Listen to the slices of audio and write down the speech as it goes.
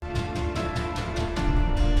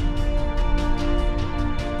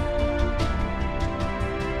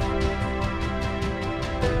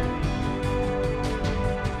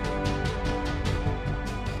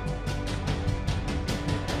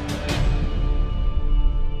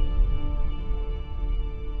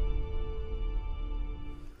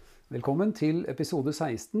Velkommen til episode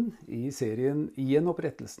 16 i serien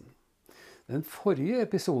Gjenopprettelsen. Den forrige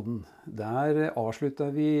episoden, der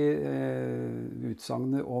avsluttet vi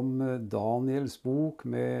utsagnet om Daniels bok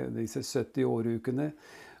med disse 70 årukene.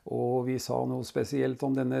 Og vi sa noe spesielt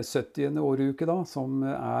om denne 70. åruke da, som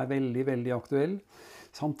veldig, veldig aktuell.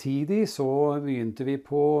 Samtidig så begynte vi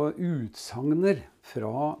på utsagner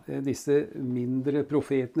fra disse mindre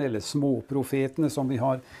profetene, eller småprofetene som vi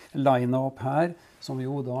har linet opp her, som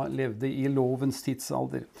jo da levde i lovens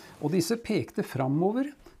tidsalder. Og disse pekte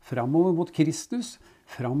framover mot Kristus,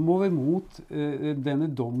 framover mot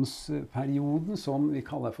denne domsperioden som vi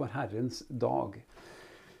kaller for Herrens dag.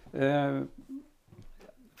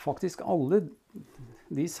 Faktisk alle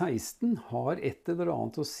de 16 har et eller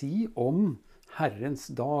annet å si om Herrens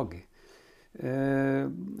dag.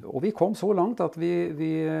 Og vi kom så langt at vi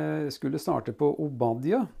skulle starte på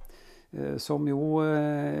Obadja, som jo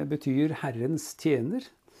betyr Herrens tjener.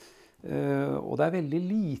 Og det veldig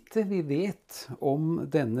lite vi vet om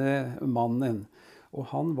denne mannen. Og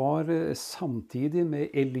han var samtidig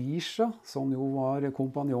med Elisha, som jo var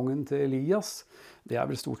kompanjongen til Elias. Det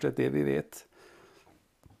vel stort sett det vi vet.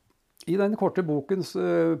 I denne korte boken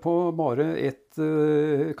på bare ett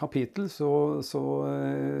kapittel så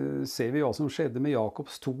ser vi hva som skjedde med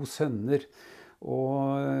Jakobs 2 sønner.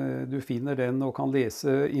 Og du finner den og kan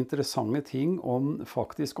lese interessante ting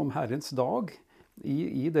faktisk om Herrens dag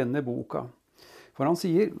i denne boka. For han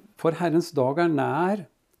sier, for Herrens dag nær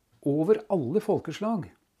over alle folkeslag.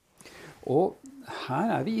 Og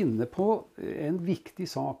her vi inne på en viktig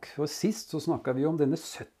sak. For sist så snakket vi om denne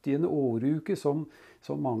 70. åruke som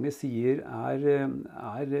mange sier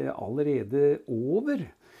allerede over.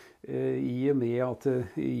 I og med at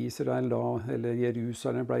Israel da, eller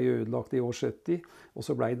Jerusalem ble ødelagt i år 70. Og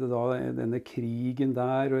så ble det da denne krigen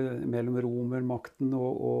der mellom romermakten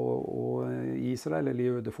og Israel, eller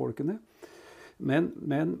jødefolkene. Men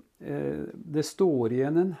det står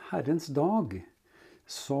igjen en Herrens dag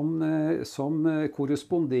som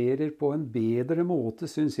korresponderer på en bedre måte,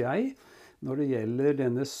 synes jeg, når det gjelder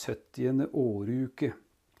denne 70. åruke.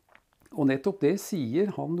 Og nettopp det sier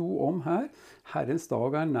han noe om her. Herrens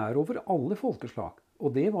dag nær over alle folkeslag.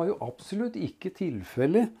 Og det var jo absolutt ikke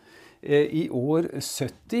tilfellet i år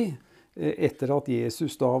 70. Etter at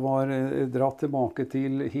Jesus da var dratt tilbake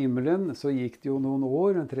til himmelen, så gikk det jo noen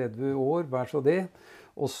år, 30 år, vær så det.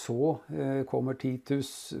 Og så kommer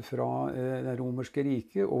Titus fra det romerske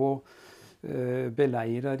riket og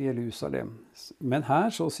beleirer Jerusalem. Men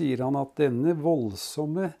her så sier han at denne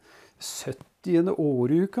voldsomme 70.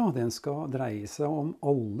 åruka, den skal dreie seg om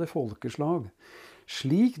alle folkeslag.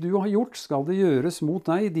 Slik du har gjort, skal det gjøres mot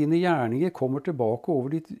deg. Dine gjerninger kommer tilbake over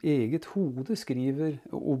ditt eget hode, skriver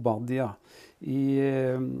Obadja i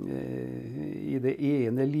det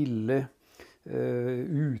ene lille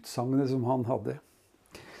utsagnet som han hadde.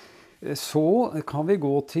 Så kan vi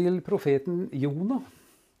gå til profeten Jona.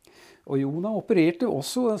 Og Jona opererte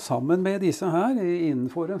også sammen med disse her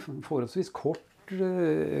innenfor en forholdsvis kort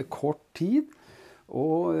tid.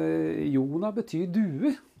 Og Jona betyr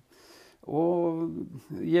due. Og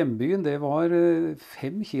hjembyen det var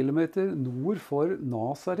 5 kilometer nord for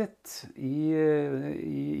Nazaret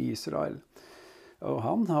i Israel. Og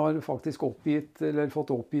han har faktisk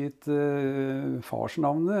fått oppgitt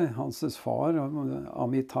farsnavnet, hans far,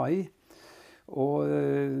 Amittai. Og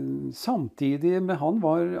samtidig med han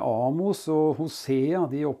var Amos og Hosea,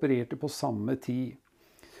 de opererte på samme tid.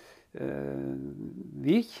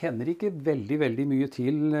 Vi kjenner ikke veldig mye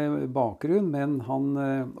til bakgrunn, men han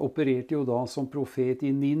opererte jo da som profet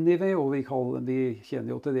i Ninive, og vi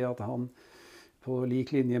kjenner jo til det at han på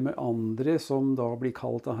lik linje med andre som da blir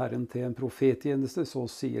kalt av Herren til en profettjeneste, så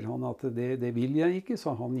sier han at det vil jeg ikke,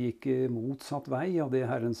 så han gikk motsatt vei av det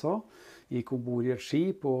Herren sa. Gikk ombord i et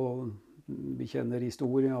skip, og vi kjenner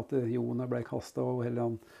historien at Jona ble kastet, eller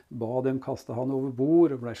han ba dem kaste han over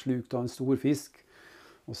bord, og ble slukt av en stor fisk.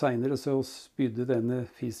 Og senere så spydde denne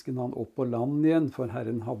fisken han opp på land igjen, for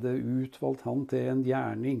Herren hadde utvalgt han til en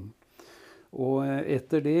gjerning. Og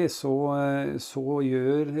etter det så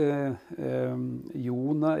gjør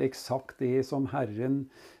Jona eksakt det som Herren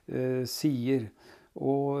sier.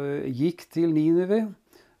 Og gikk til Ninive,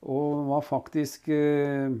 og var faktisk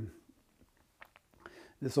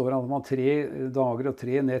det står at han var 3 dager og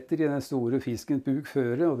 3 netter i den store fiskens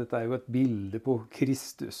bukføre, og dette jo et bilde på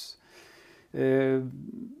Kristus.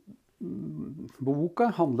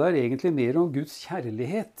 Boka handler egentlig mer om Guds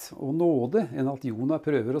kjærlighet og nåde enn at Jona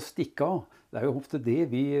prøver å stikke av. Det jo ofte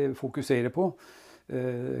det vi fokuserer på.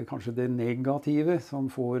 Kanskje det negative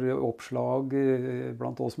som får oppslag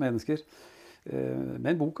blant oss mennesker.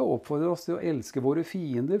 Men boka oppfordrer oss til å elske våre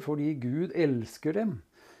fiender fordi Gud elsker dem.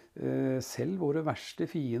 selv våre verste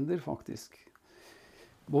fiender faktisk.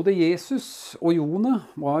 Både Jesus og Jonah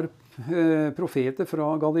var profeter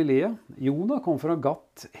fra Galilea. Jonah kom fra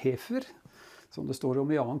Gat Hefer, som det står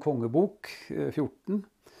om i 2. kongebok 14.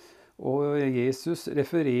 Og Jesus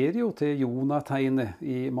refererer jo til Jonah-tegnet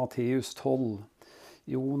i Matteus 12.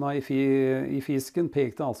 Jonah i fisken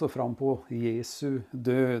pekte altså fram på Jesu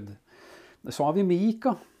død. Så har vi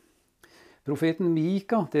Mika. Profeten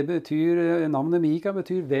Mika, navnet Mika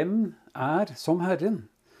betyr «Hvem er som Herren?».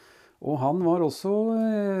 Og han var også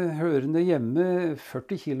hørende hjemme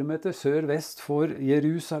 40 kilometer sør-vest for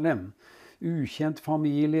Jerusalem. Ukjent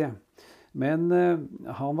familie. Men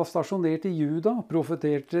han var stasjonert i Juda,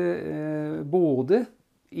 profeterte både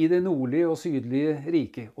i det nordlige og sydlige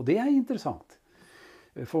riket. Og det er interessant.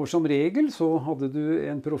 For som regel så hadde du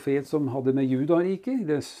en profet som hadde med Judariket,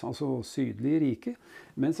 altså sydlige riket,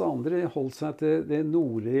 mens andre holdt seg til det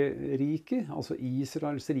nordlige riket, altså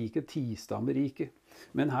Israels rike, tistammeriket.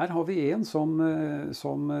 Men her har vi en som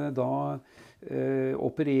da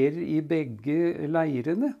opererer i begge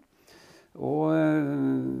leirene. Og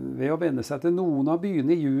ved å vende seg til noen av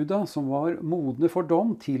byene i Juda som var modne for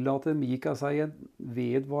dom, tillater Mika seg en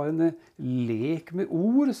vedvarende lek med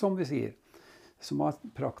ord, som vi sier. Som er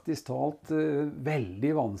praktisk talt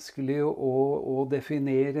veldig vanskelig å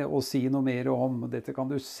definere og si noe mer om. Dette kan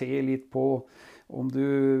du se litt på om du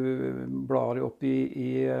blar opp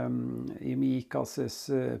i Mikas'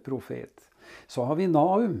 profet. Så har vi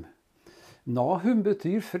Nahum. Nahum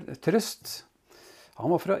betyr trøst. Han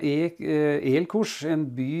var fra Elkors, en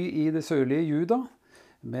by i det sørlige Juda,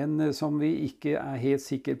 men som vi ikke er helt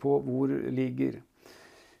sikre på hvor ligger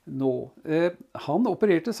nå. Han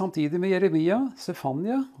opererte samtidig med Jeremia,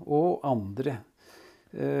 Sefania og andre.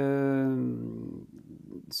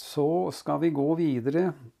 Så skal vi gå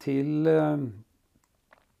videre til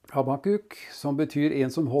Habakuk, som betyr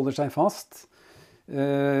en som holder seg fast.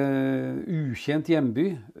 Ukjent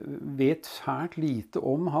hjemby, vet fælt lite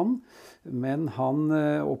om han, men han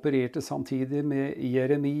opererte samtidig med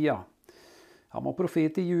Jeremia. Han var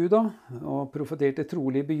profet i Juda, og profeterte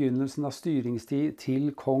trolig begynnelsen av styringstid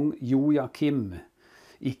til kong Joakim.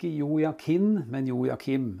 Ikke Joakim, men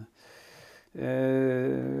Joakim.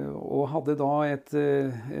 Og hadde da et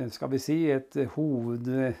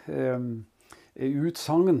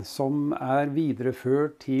hovedutsagn som er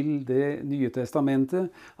videreført til Det nye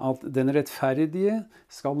testamentet, at den rettferdige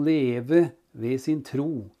skal leve ved sin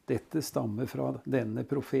tro. Dette stammer fra denne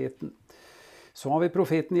profeten. Så har vi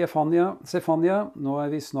profeten Sefania. Nå er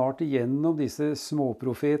vi snart igjennom disse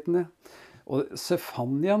småprofetene. Og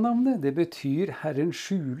Sefania-navnet, det betyr Herren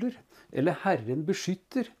skjuler, eller Herren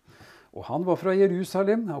beskytter. Og han var fra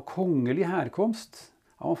Jerusalem, av kongelig herkomst.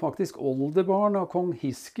 Han var faktisk oldebarn av kong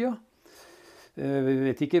Hiskia. Vi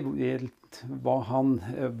vet ikke helt hva han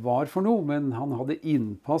var for noe, men han hadde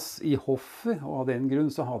innpass i hoffet, og av den grunn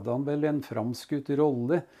så hadde han vel en framskutt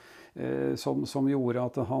rolle, som gjorde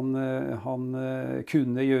at han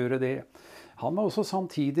kunne gjøre det. Han var også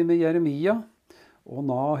samtidig med Jeremia og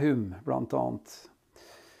Nahum, blant annet.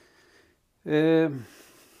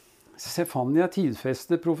 Sefania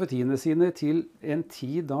tidfester profetiene sine til en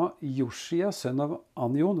tid da Josia, sønn av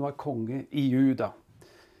Anion, var konge i Juda.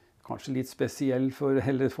 Kanskje litt spesiell for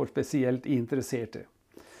spesielt interesserte.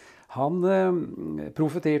 Han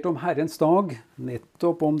profeterte om Herrens dag,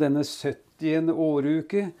 nettopp om denne 70.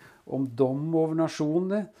 åruke, om dom over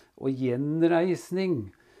nasjonene og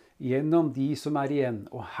gjenreisning gjennom de som er igjen.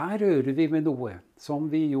 Og her rører vi med noe som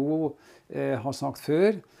vi jo har sagt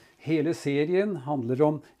før. Hele serien handler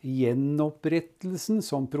om gjenopprettelsen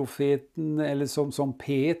som profeten, eller som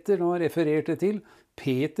Peter da refererte til.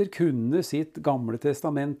 Peter kunne sitt gamle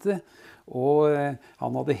testamente, og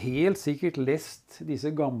han hadde helt sikkert lest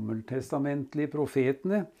disse gammeltestamentlige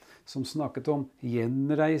profetene som snakket om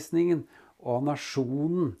gjenreisningen av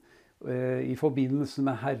nasjonen i forbindelse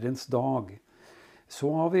med Herrens dag. Så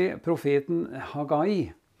har vi profeten Hagai,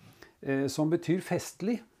 som betyr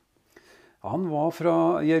festlig. Han var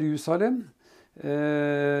fra Jerusalem,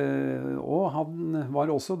 og han var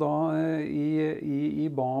også da i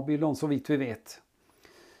Babylon, så vidt vi vet.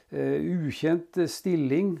 Ukjent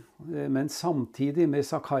stilling, men samtidig med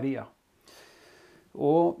Zakaria.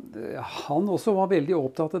 Og han også var veldig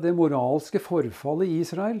opptatt av det moralske forfallet i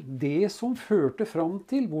Israel, det som førte fram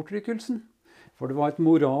til bortrykkelsen. For det var et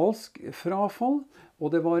moralsk frafall, og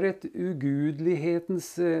det var et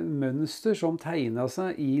ugudelighetens mønster som tegnet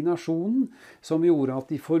seg i nasjonen, som gjorde at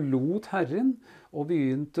de forlot Herren og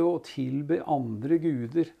begynte å tilbe andre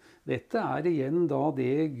guder. Dette er igjen da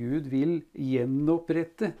det Gud vil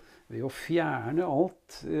gjenopprette ved å fjerne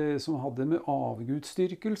alt som hadde med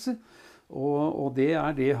avgudsdyrkelse Og det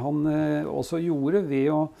det han også gjorde ved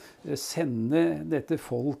å sende dette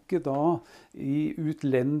folket da i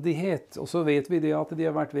utlendighet. Og så vet vi det at de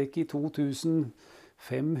har vært vekk i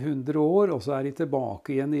 2500 år, og så de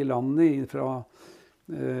tilbake igjen i landet fra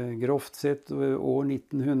grovt sett år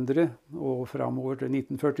 1900 og fremover til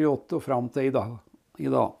 1948 og frem til i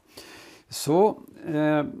dag. Så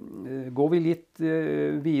går vi litt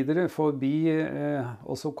videre forbi,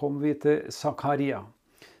 og så kommer vi til Zakaria.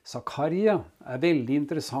 Zakaria veldig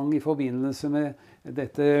interessant i forbindelse med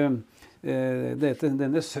denne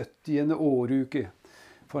 70. åruke.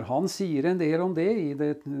 For han sier en del om det i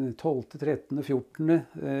det 12., 13., 14.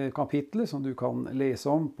 kapitlet, som du kan lese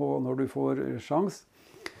om når du får sjans.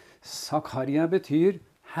 Zakaria betyr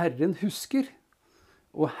Herren husker,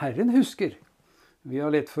 og Herren husker. Vi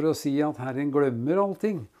har lett for å si at Herren glemmer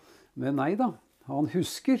allting, men nei da, han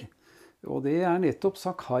husker. Og det nettopp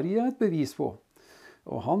Zakaria et bevis på.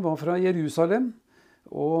 Og han var fra Jerusalem,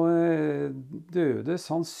 og døde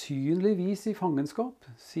sannsynligvis i fangenskap,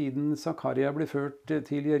 siden Zakaria ble ført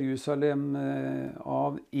til Jerusalem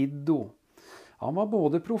av Iddo. Han var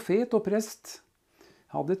både profet og prest,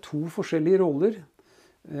 hadde 2 forskjellige roller.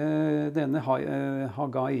 Denne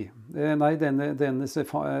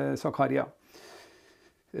Zakaria.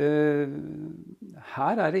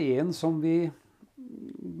 Her det en som vi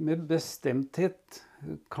med bestemthet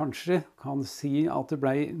kanskje kan si at det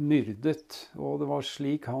ble myrdet, og det var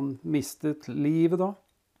slik han mistet livet da.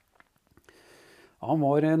 Han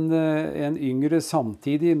var en yngre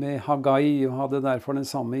samtidig med Hagai, og hadde derfor den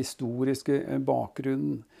samme historiske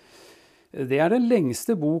bakgrunnen. Det den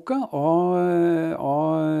lengste boka av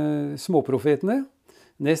småprofetene.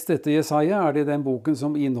 Nest etter Jesaja det den boken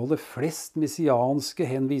som inneholder flest messianske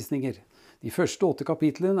henvisninger. De første 8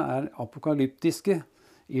 kapitlene apokalyptiske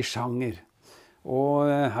i sjanger. Og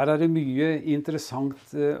her det mye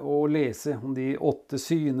interessant å lese om de 8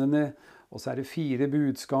 synene, og så det 4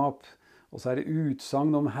 budskap, og så det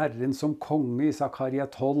utsagn om Herren som konge i Zakaria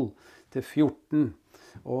 12-14.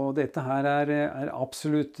 Og dette her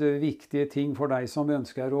absolutt viktige ting for deg som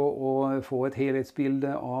ønsker å få et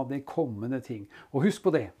helhetsbilde av de kommende ting. Og husk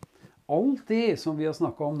på det, alt det som vi har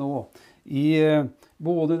snakket om nå, i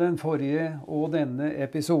både den forrige og denne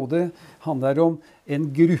episode, handler om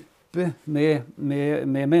en gruppe med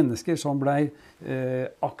mennesker som ble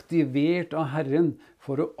aktivert av Herren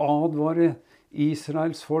for å advare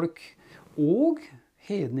Israels folk og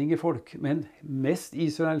hedningefolk, men mest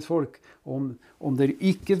Israels folk. Om dere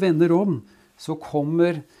ikke vender om, så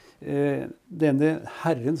kommer denne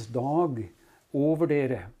Herrens dag over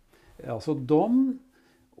dere. Altså dom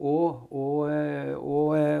og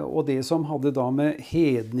det som hadde da med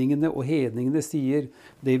hedningene, og hedningene sier,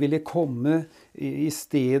 det ville komme i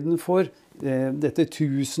stedet for dette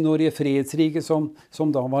 1000-årige fredsriket som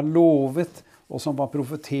da var lovet, og som var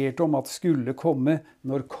profetert om at skulle komme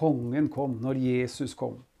når kongen kom, når Jesus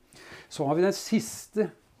kom. Så har vi den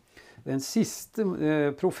siste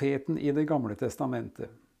profeten i det gamle testamentet.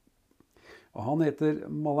 Og han heter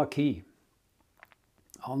Malaki.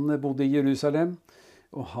 Han bodde i Jerusalem,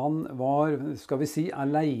 og han var, skal vi si,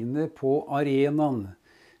 alene på arenaen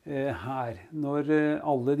her. Når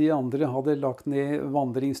alle de andre hadde lagt ned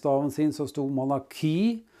vandringsstaven sin, så sto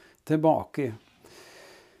Malaki tilbake.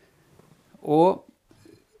 Og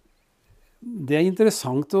det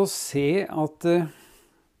interessant å se at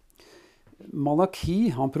Malaki,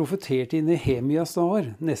 han profeterte i Nehemias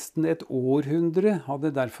dager. Nesten et århundre hadde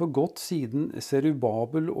derfor gått siden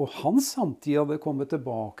Serubabel og hans samtid hadde kommet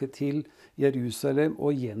tilbake til Jerusalem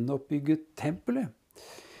og gjenoppbygget tempelet.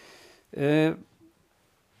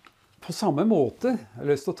 På samme måte, jeg har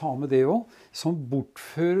lyst til å ta med det også, som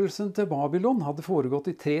bortførelsen til Babylon hadde foregått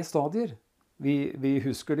i 3 stadier. Vi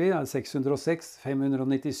husker det, 606,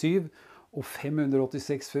 597 og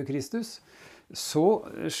 586 før Kristus. Så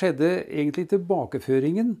skjedde egentlig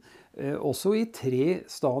tilbakeføringen også i 3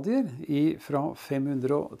 stadier, fra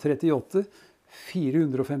 538,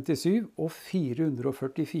 457 og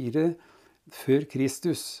 444 før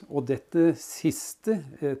Kristus. Og dette siste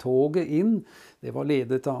toget inn, det var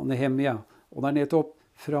ledet av Nehemia. Og det nettopp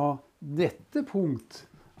fra dette punkt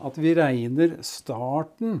at vi regner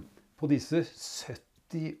starten på disse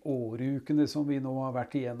 70 årukene som vi nå har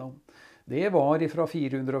vært igjennom. Det var fra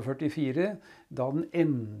 444, da den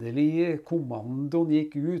endelige kommandoen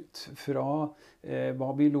gikk ut fra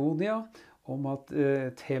Babylonia om at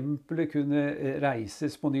tempelet kunne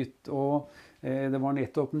reises på nytt. Og det var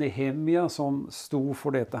nettopp Nehemia som sto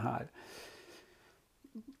for dette her.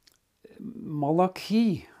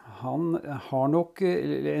 Malaki, han har nok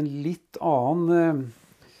en litt annen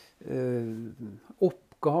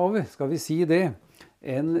oppgave, skal vi si det,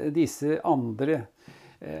 enn disse andre.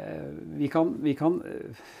 Vi kan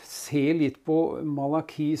se litt på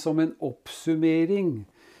Malaki som en oppsummering,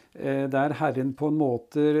 der Herren på en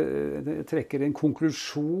måte trekker en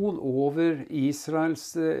konklusjon over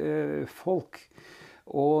Israels folk,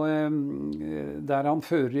 og der han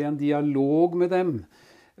fører en dialog med dem,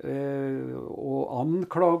 og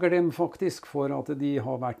anklager dem faktisk for at de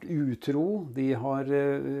har vært utro.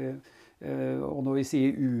 Og når vi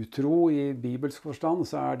sier utro i bibelsk forstand,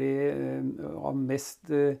 så det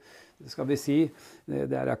mest, skal vi si,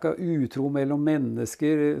 det ikke utro mellom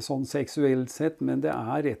mennesker sånn seksuelt sett, men det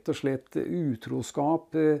rett og slett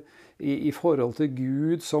utroskap i forhold til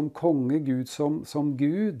Gud som konge, Gud som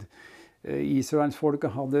Gud.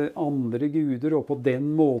 Israelsfolket hadde andre guder, og på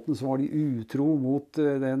den måten så var de utro mot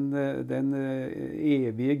den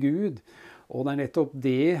evige Gud. Og det nettopp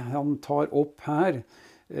det han tar opp her.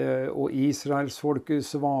 Og Israelsfolket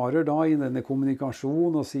svarer da i denne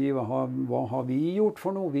kommunikasjonen og sier, hva har vi gjort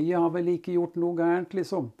for noe? Vi har vel ikke gjort noe gærent,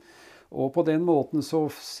 liksom. Og på den måten så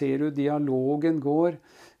ser du dialogen går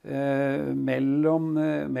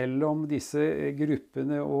mellom disse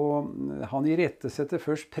gruppene, og han irettesetter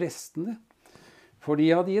først prestene. For de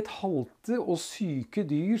hadde gitt halte og syke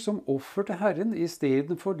dyr som offer til Herren, i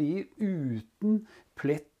stedet for de uten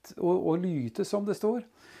plett og lyte, som det står.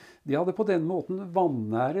 De hadde på den måten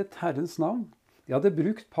vanæret Herrens navn. De hadde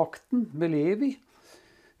brukt pakten med Levi.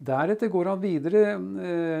 Deretter går han videre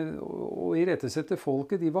og irettesetter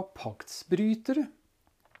folket. De var paktsbrytere.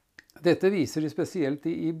 Dette viser de spesielt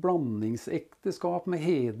i blandingsekteskap med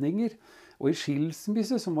hedninger, og i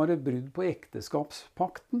skilsmisse, som var et brudd på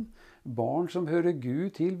ekteskapspakten. Barn som hører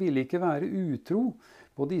Gud til, ville ikke være utro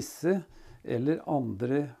på disse eller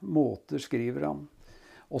andre måter, skriver han.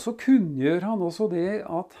 Og så kunngjør han også det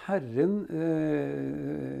at Herren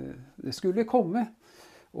skulle komme.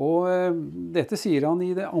 Og dette sier han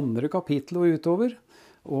i det 2. kapittelet og utover.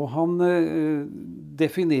 Og han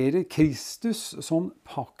definerer Kristus som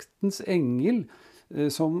paktens engel,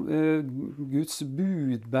 som Guds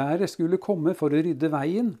budbærer skulle komme for å rydde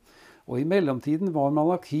veien. Og i mellomtiden var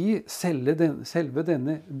Malaki selve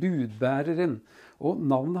denne budbæreren. Og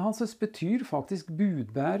navnet hans betyr faktisk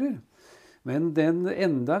budbærer. Men den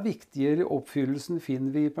enda viktigere oppfyllelsen finner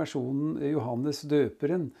vi i personen Johannes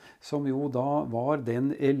døperen, som jo da var den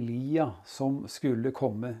Elia som skulle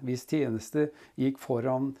komme, hvis tjeneste gikk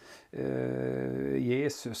foran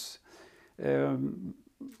Jesus.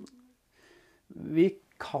 Vi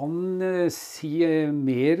kan si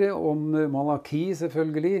mer om Malaki,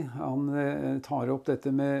 selvfølgelig. Han tar opp dette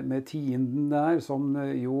med tienden der, som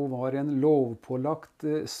jo var en lovpålagt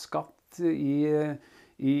skatt i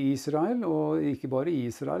Israel, og ikke bare i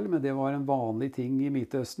Israel, men det var en vanlig ting i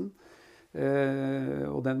Midtøsten.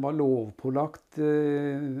 Og den var lovpålagt.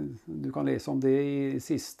 Du kan lese om det i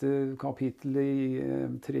siste kapittel i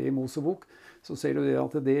 3 Mosebok. Så ser du det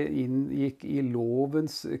at det inngikk i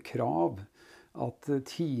lovens krav at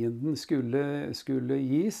tienden skulle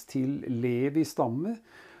gis til Levi stamme.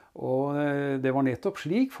 Og det var nettopp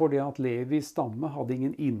slik, fordi at Levi stamme hadde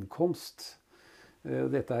ingen innkomst.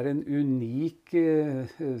 Dette en unik,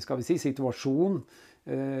 skal vi si, situasjon,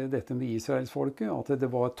 dette med Israelsfolket, at det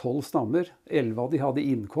var 12 stammer. 11 av de hadde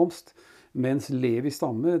innkomst, mens Levi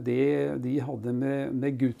stamme, de hadde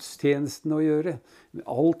med gudstjenesten å gjøre.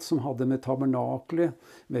 Alt som hadde med tabernaklet,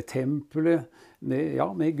 med tempelet,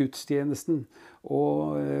 med gudstjenesten.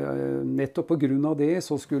 Og nettopp på grunn av det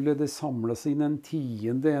så skulle det samles inn en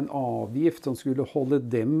tiende, en avgift som skulle holde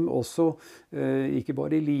dem også, ikke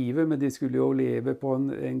bare i live, men de skulle jo leve på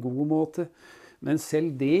en god måte. Men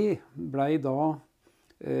selv det ble da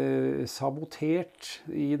sabotert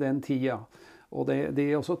i den tida. Og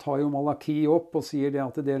det også tar jo Malaki opp og sier det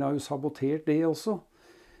at dere har jo sabotert det også.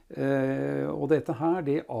 Og dette her,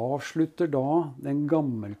 det avslutter da den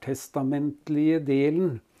gammeltestamentlige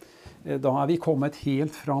delen. Da vi kommet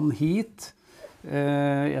helt fram hit.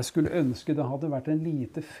 Jeg skulle ønske det hadde vært en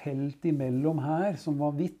lite felt imellom her som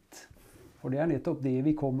var hvitt. For det nettopp det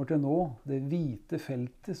vi kommer til nå. Det hvite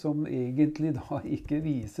feltet som egentlig da ikke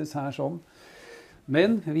vises her sånn.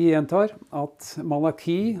 Men vi gjentar at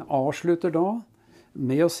Malaki avslutter da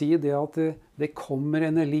med å si det at det kommer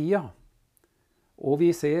en Elia. Og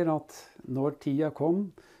vi ser at når tida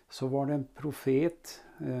kom, så var det en profet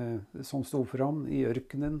som sto fram i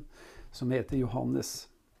ørkenen, som heter Johannes.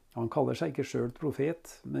 Han kaller seg ikke selv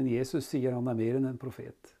profet, men Jesus sier han mer enn en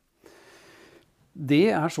profet.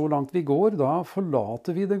 Det så langt vi går. Da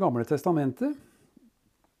forlater vi det gamle testamentet.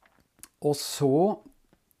 Og så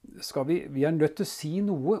skal vi nødt til å si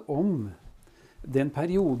noe om den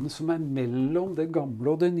perioden som mellom det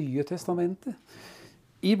gamle og det nye testamentet.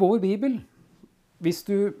 I vår bibel hvis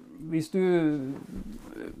du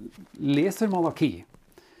leser Malaki,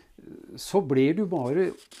 så blir du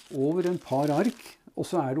bare over en par ark, og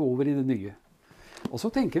så er du over i det nye. Og så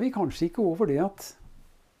tenker vi kanskje ikke over det at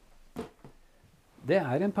det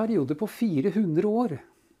er en periode på 400 år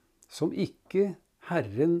som ikke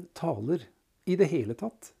Herren taler i det hele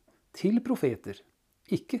tatt til profeter.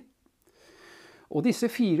 Ikke. Og disse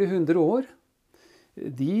 400 år,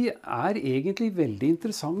 de er egentlig veldig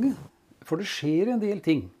interessante, for det skjer en del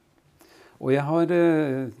ting. Og jeg har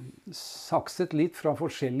sakset litt fra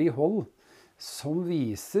forskjellige hold som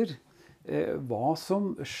viser hva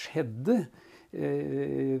som skjedde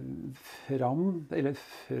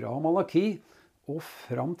fra Malaki og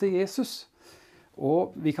fram til Jesus.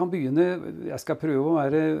 Og vi kan begynne, jeg skal prøve å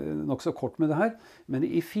være nok så kort med det her, men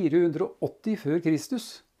i 480 før Kristus,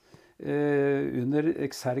 under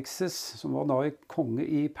Xerxes, som var da konge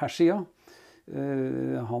i Persia,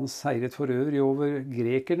 han seiret for øvrig over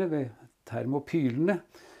grekerne ved Termopylene.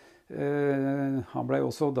 Han ble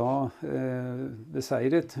også da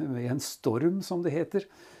beseiret med en storm, som det heter.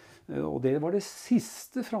 Og det var det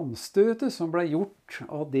siste framstøtet som ble gjort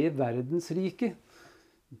av det verdensrike,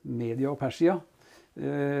 Media og Persia,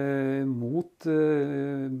 mot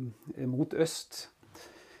øst.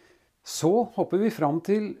 Så hopper vi fram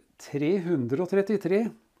til 333,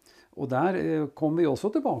 og der kommer vi også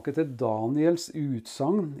tilbake til Daniels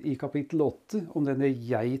utsagn i kapittel 8 om denne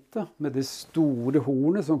geita med det store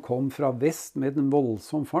hornet som kom fra vest med en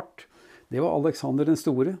voldsom fart. Det var Alexander den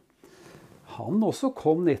store. Han også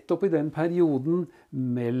kom nettopp i den perioden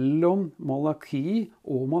mellom Malaki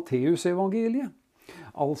og Matteusevangeliet.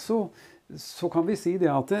 Altså, så kan vi si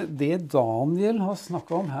det at det Daniel har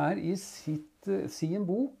snakket om her i sin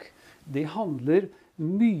bok, det handler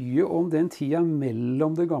mye om den tida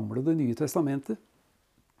mellom det gamle og det nye testamentet.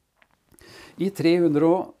 I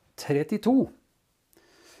 332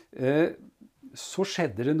 så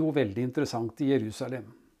skjedde det noe veldig interessant i Jerusalem.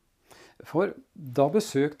 For da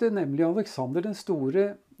besøkte nemlig Alexander den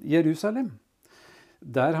store Jerusalem,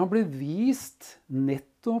 der han ble vist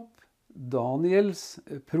nettopp Daniels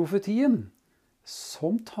profetien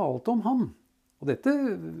som talte om han. Og dette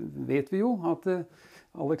vet vi jo, at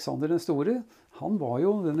Alexander den store, han var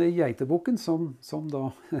jo denne geitebukken som da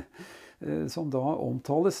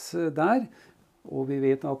omtales der. Og vi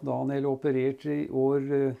vet at Daniel opererte i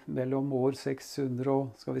mellom år 600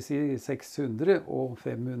 og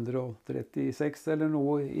 536, eller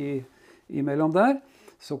noe imellom der.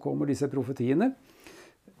 Så kommer disse profetiene.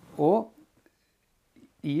 Og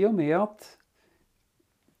i og med at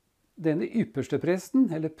denne ypperste presten,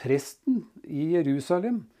 eller presten i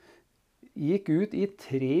Jerusalem, gikk ut i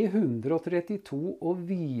 332 og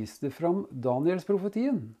viste fram Daniels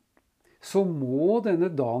profetien, så må denne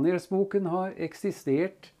Danielsboken ha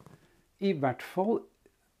eksistert i hvert fall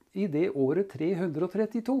i det året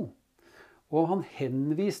 332. Og han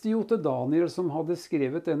henviste jo til Daniel som hadde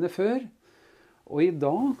skrevet denne før. Og i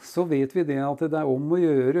dag så vet vi det at det er om å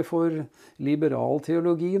gjøre for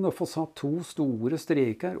liberalteologien å få satt 2 store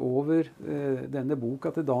streker over denne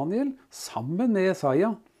boka til Daniel, sammen med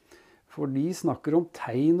Jesaja. For de snakker om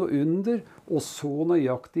tegn og under, og så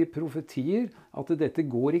nøyaktige profetier, at dette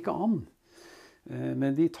går ikke an.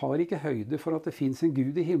 Men de tar ikke høyde for at det finnes en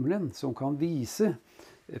Gud i himmelen som kan vise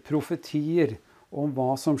profetier om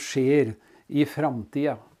hva som skjer i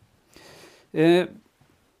framtida.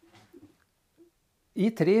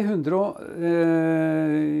 I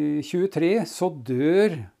 323 så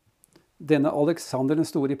dør denne Alexander den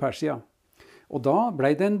store i Persia. Og da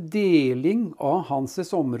ble det en deling av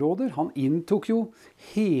hanses områder. Han inntok jo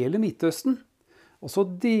hele Midtøsten. Og så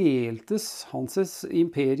deltes hanses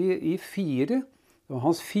imperie i 4. Det var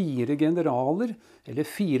hans 4 generaler, eller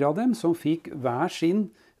 4 av dem, som fikk hver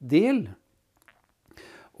sin del.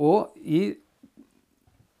 Og i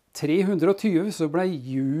 320 så ble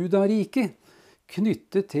Judariket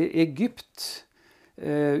knyttet til Egypt,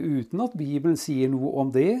 uten at Bibelen sier noe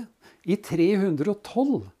om det. I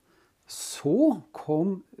 312 så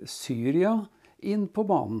kom Syria inn på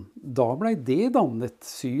banen. Da ble det dannet.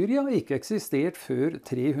 Syria har ikke eksistert før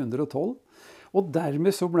 312. Og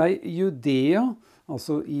dermed så ble Judea,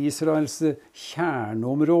 altså Israels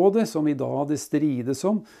kjerneområde, som i dag det strides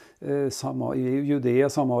om,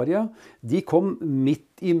 Judea, Samaria, de kom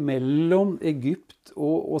midt imellom Egypt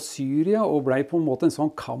og Syria, og ble på en måte en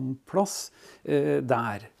sånn kampplass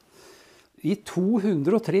der. I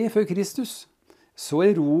 203 før Kristus så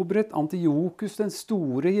erobret Antiochus den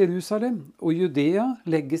store Jerusalem, og Judea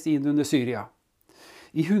legges inn under Syria.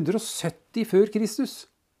 I 170 før Kristus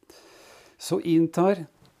så inntar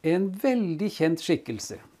en veldig kjent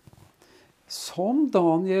skikkelse, som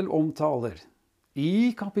Daniel omtaler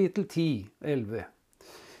i kapittel 10, 11.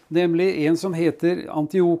 Nemlig en som heter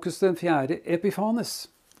Antiochus den 4. Epifanes.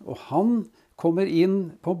 Og han kommer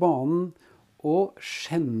inn på banen og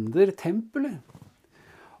skjender tempelet.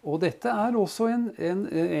 Og dette er også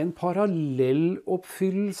en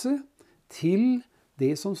parallelloppfyllelse til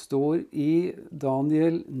det som står i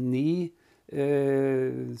Daniel 9,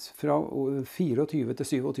 fra 24 til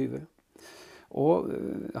 27. Og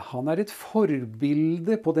han er et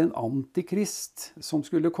forbilde på den antikrist som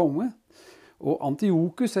skulle komme. Og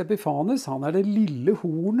Antiochus Epifanes, han er det lille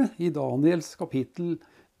hornet i Daniels kapittel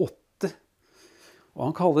 8. Og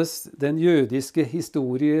han kalles den jødiske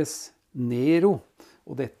histories Nero.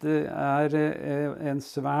 Og dette er en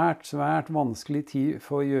svært, svært vanskelig tid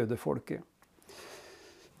for jødefolket.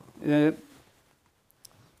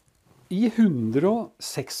 I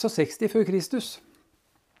 166 før Kristus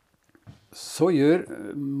så gjør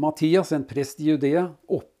Mattias, en prest i Judea,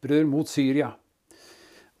 opprør mot Syria.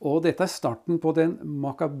 Og dette er starten på den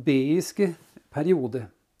makabeiske periode.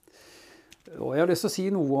 Og jeg har lyst til å si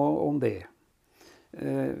noe om det.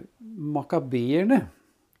 Makabeerne,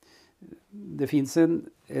 det finnes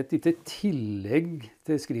et lite tillegg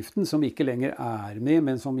til skriften som ikke lenger er med,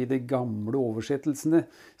 men som i de gamle oversettelsene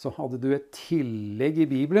så hadde du et tillegg i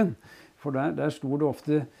Bibelen. For der sto det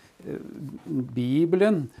ofte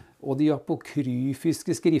Bibelen og de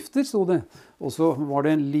apokryfiske skrifter, sto det. Og så var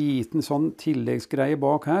det en liten sånn tilleggsgreie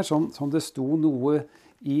bak her, som det sto noe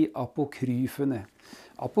i apokryfene.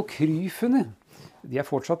 Apokryfene, de er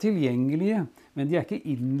fortsatt tilgjengelige, men de er ikke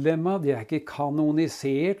innlemmet, de er ikke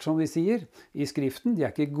kanonisert, som vi sier, i skriften. De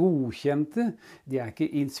er ikke godkjente, de er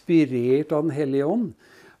ikke inspirert av Den hellige ånd.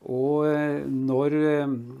 Og når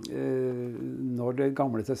Det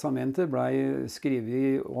gamle testamentet ble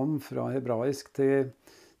skrevet om fra hebraisk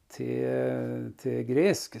til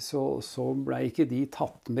gresk, så ble ikke de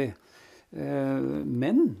tatt med.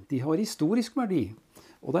 Men de har historisk verdi.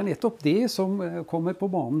 Og det er nettopp det som kommer på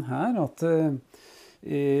banen her, at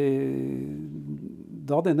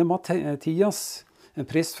da denne Mattias, en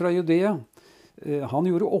prest fra Judea, han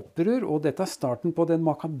gjorde opprør, og dette er starten på den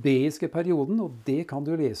makabeiske perioden, og det kan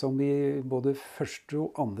du lese om i både første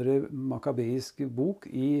og andre makabeiske bok,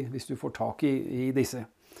 hvis du får tak i disse.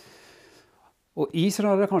 Og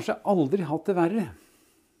Israel har kanskje aldri hatt det verre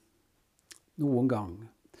noen gang.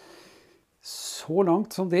 Så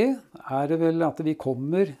langt som det er det vel at vi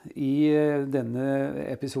kommer i denne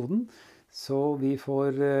episoden. Så vi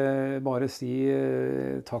får bare si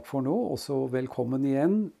takk for nå, og så velkommen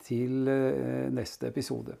igjen til neste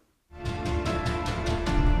episode.